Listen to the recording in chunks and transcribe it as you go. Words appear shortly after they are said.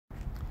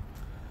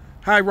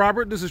Hi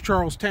Robert, this is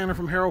Charles Tanner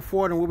from Harold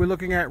Ford, and what we're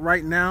looking at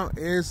right now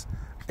is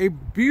a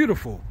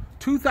beautiful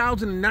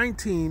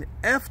 2019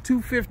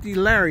 F-250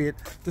 Lariat,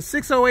 the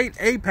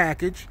 608A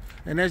package.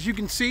 And as you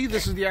can see,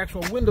 this is the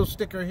actual window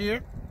sticker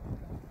here.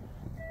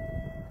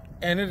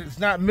 And it is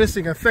not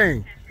missing a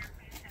thing.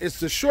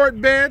 It's the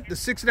short bed, the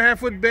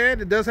 6.5-foot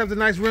bed. It does have the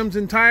nice rims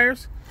and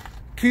tires.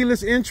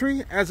 Keyless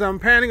entry. As I'm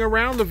panning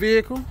around the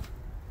vehicle,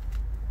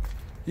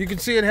 you can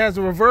see it has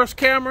a reverse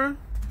camera,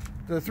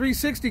 the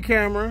 360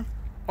 camera,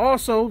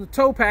 also the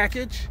tow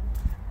package,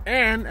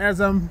 and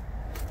as I'm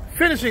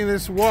finishing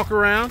this walk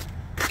around,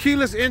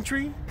 keyless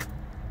entry,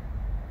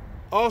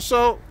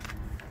 also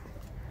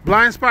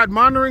blind spot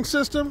monitoring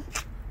system,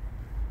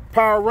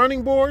 power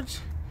running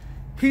boards,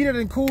 heated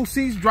and cooled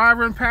seats,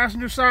 driver and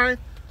passenger side,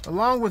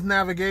 along with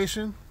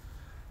navigation,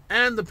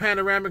 and the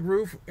panoramic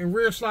roof and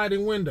rear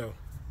sliding window.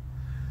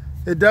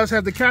 It does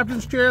have the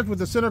captain's chairs with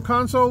the center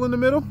console in the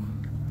middle.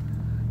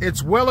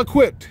 It's well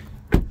equipped.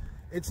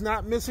 It's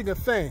not missing a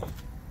thing.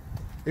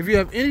 If you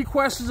have any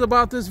questions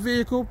about this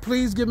vehicle,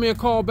 please give me a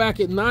call back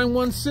at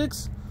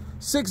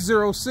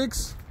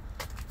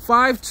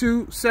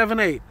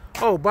 916-606-5278.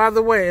 Oh, by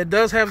the way, it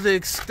does have the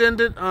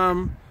extended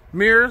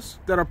mirrors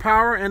that are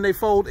power and they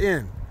fold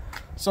in.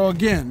 So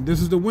again,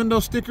 this is the window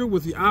sticker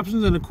with the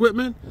options and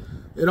equipment.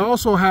 It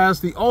also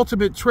has the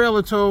ultimate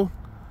trailer tow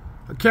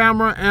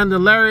camera and the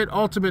Lariat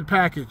Ultimate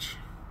package.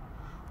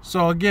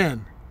 So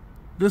again,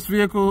 this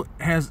vehicle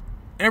has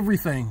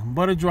everything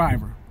but a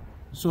driver.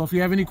 So if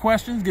you have any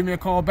questions, give me a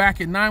call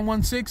back at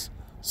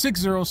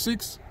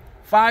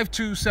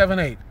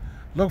 916-606-5278.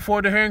 Look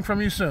forward to hearing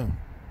from you soon.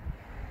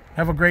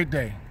 Have a great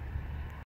day.